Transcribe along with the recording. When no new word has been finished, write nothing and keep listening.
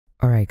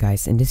Alright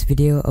guys, in this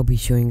video I'll be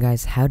showing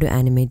guys how to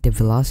animate the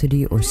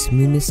velocity or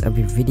smoothness of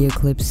your video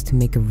clips to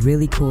make a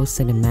really cool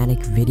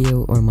cinematic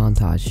video or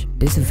montage.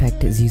 This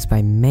effect is used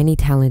by many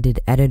talented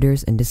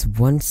editors, and this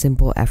one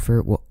simple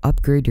effort will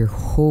upgrade your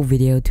whole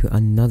video to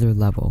another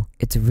level.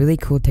 It's a really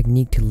cool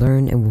technique to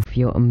learn and will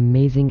feel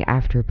amazing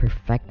after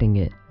perfecting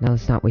it. Now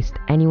let's not waste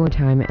any more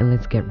time and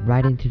let's get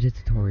right into the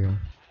tutorial.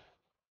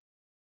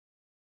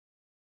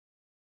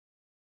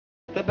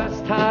 The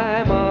best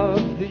time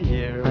of the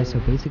year. Alright, so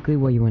basically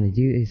what you want to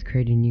do is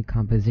create a new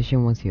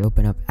composition. Once you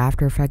open up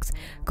After Effects,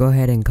 go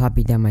ahead and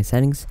copy down my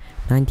settings,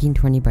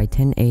 1920 by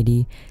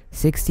 1080,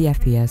 60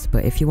 FPS,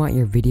 but if you want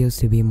your videos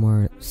to be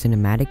more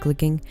cinematic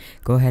looking,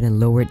 go ahead and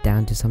lower it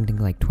down to something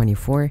like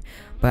 24,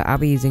 but I'll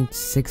be using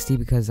 60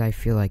 because I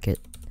feel like it.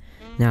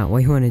 Now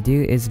what you want to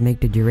do is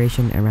make the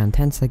duration around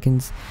 10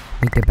 seconds,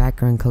 make the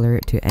background color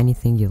to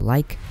anything you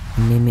like,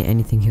 and name it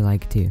anything you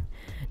like too.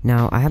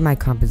 Now I have my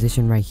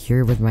composition right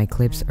here with my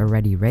clips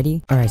already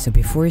ready. Alright, so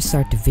before we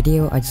start the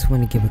video, I just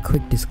want to give a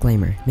quick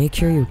disclaimer. Make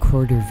sure you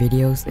record your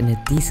videos in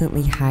a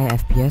decently high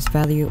FPS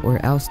value or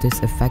else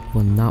this effect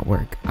will not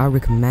work. I'll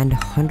recommend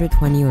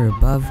 120 or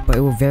above, but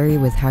it will vary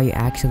with how you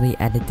actually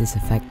edit this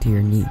effect to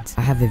your needs.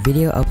 I have a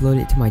video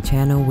uploaded to my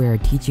channel where I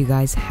teach you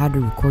guys how to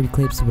record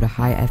clips with a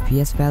high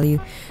FPS value,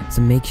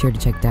 so make sure to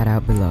check that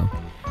out below.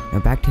 Now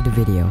back to the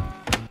video.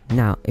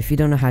 Now, if you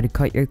don't know how to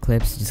cut your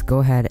clips, just go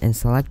ahead and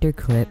select your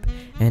clip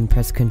and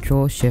press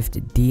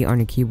Ctrl-Shift-D on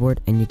your keyboard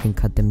and you can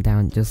cut them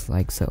down just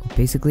like so.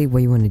 Basically,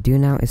 what you want to do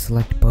now is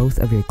select both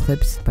of your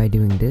clips by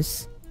doing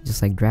this,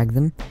 just like drag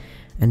them,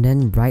 and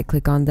then right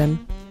click on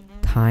them,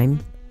 time,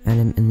 and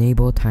then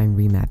enable time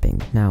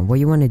remapping. Now, what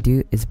you want to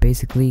do is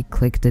basically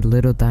click the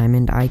little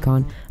diamond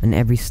icon on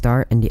every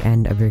start and the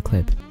end of your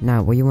clip.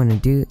 Now, what you want to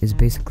do is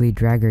basically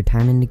drag your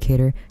time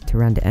indicator to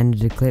around the end of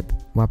the clip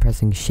while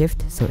pressing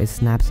shift so it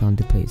snaps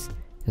onto place,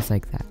 just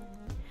like that.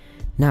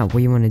 Now,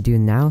 what you want to do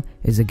now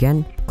is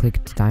again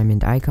click the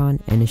diamond icon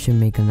and it should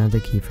make another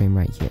keyframe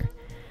right here.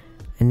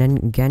 And then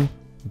again,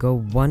 go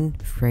one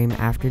frame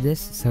after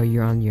this so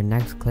you're on your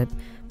next clip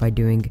by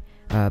doing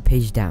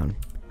page down.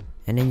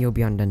 And then you'll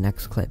be on the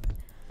next clip.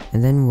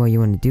 And then what you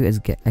want to do is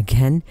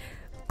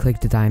click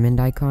the diamond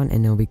icon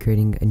and it'll be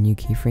creating a new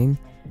keyframe.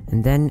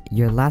 And then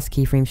your last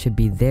keyframe should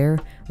be there,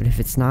 but if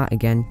it's not,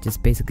 again,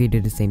 just basically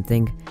do the same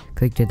thing.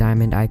 Click the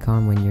diamond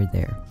icon when you're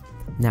there.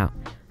 Now,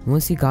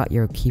 once you got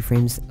your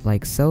keyframes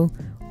like so,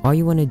 all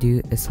you want to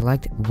do is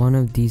select one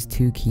of these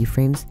two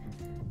keyframes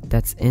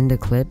that's in the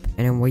clip,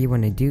 and then what you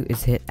want to do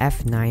is hit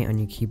F9 on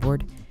your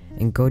keyboard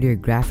and go to your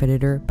graph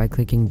editor by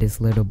clicking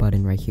this little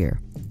button right here.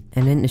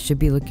 And then it should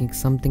be looking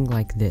something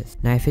like this.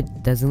 Now if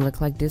it doesn't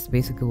look like this,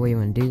 basically what you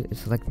want to do is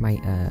select my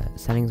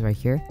settings right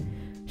here.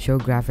 Show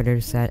graph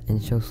editor set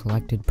and show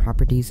selected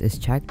properties is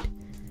checked.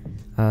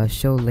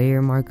 Show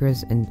layer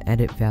markers and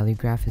edit value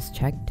graph is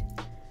checked.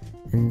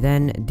 And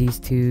then these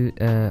two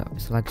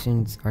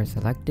selections are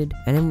selected.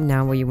 And then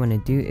now what you want to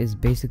do is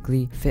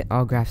basically fit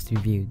all graphs to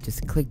view.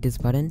 Just click this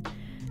button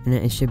and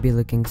then it should be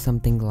looking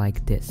something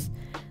like this.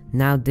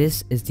 Now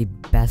this is the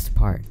best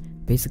part.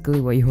 Basically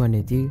what you want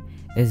to do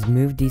is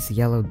move these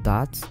yellow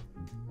dots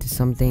to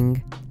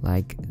something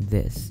like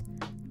this,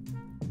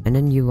 and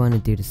then you want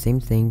to do the same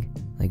thing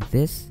like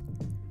this,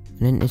 and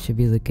then it should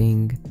be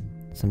looking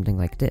something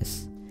like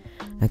this.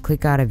 Now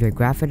click out of your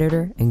graph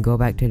editor and go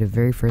back to the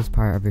very first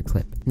part of your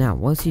clip. Now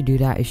once you do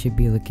that, it should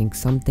be looking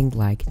something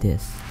like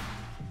this.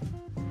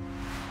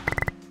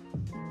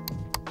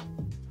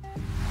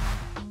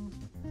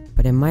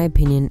 But in my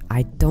opinion,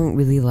 I don't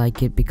really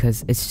like it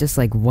because it's just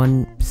like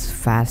one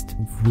fast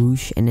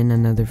whoosh and then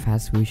another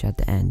fast whoosh at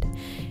the end.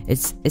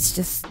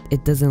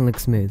 It doesn't look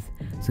smooth.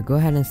 So go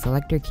ahead and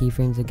select your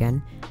keyframes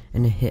again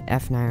and hit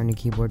F9 on your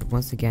keyboard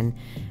once again.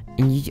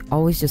 And you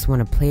always just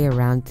want to play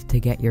around to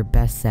get your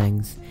best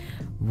settings.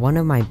 One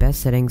of my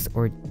best settings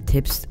or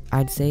tips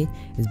I'd say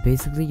is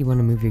basically you want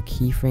to move your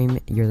keyframe,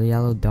 your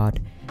yellow dot,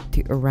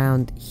 to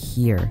around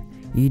here.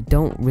 You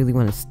don't really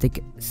want to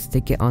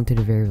stick it onto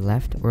the very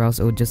left, or else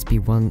it will just be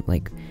one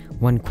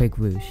quick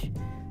whoosh.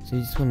 So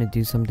you just want to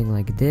do something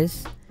like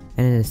this,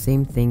 and then the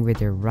same thing with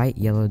your right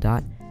yellow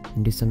dot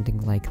and do something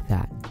like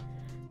that.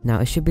 Now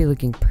it should be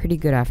looking pretty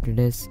good after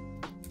this.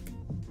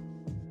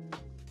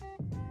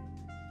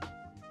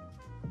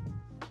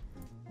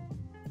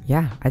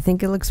 Yeah, I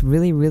think it looks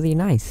really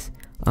nice.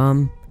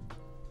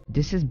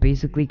 This is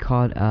basically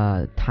called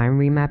time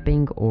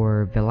remapping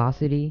or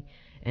velocity.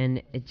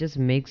 And it just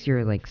makes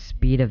your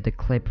speed of the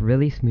clip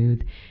really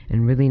smooth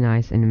and really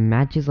nice, and it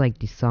matches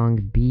the song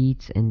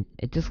beats, and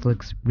it just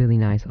looks really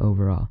nice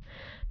overall.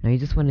 Now you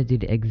just want to do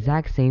the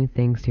exact same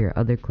things to your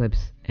other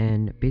clips,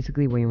 and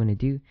basically what you want to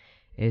do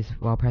is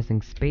while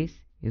pressing space,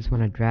 you just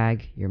want to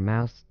drag your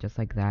mouse just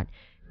like that,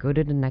 go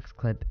to the next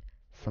clip,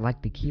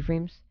 select the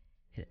keyframes,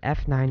 hit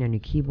F9 on your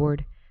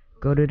keyboard,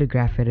 go to the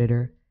graph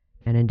editor,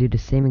 and then do the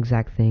same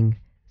exact thing,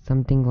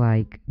 something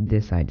like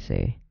this I'd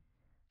say.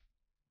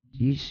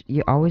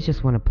 You always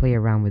just want to play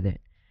around with it.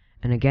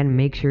 And again,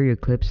 make sure your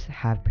clips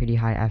have pretty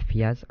high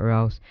FPS or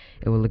else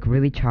it will look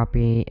really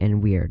choppy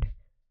and weird.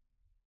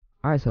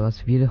 Alright, so let's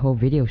view the whole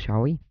video,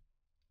 shall we?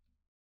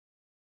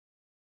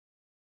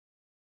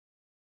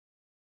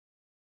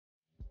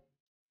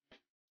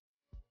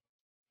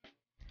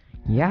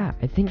 Yeah,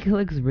 I think it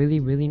looks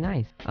really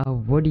nice.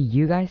 What do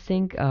you guys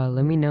think?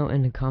 Let me know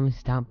in the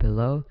comments down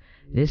below.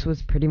 This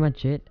was pretty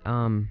much it.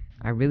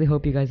 I really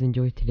hope you guys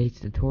enjoyed today's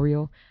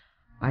tutorial.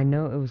 I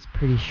know it was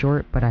pretty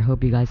short, but I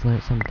hope you guys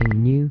learned something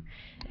new.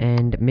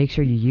 And make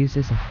sure you use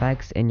this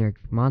effects in your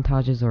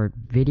montages or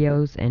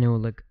videos, and it will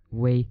look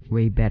way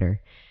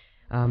better.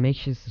 Make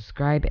sure to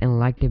subscribe and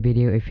like the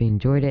video if you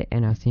enjoyed it,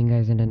 and I'll see you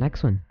guys in the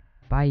next one.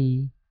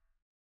 Bye!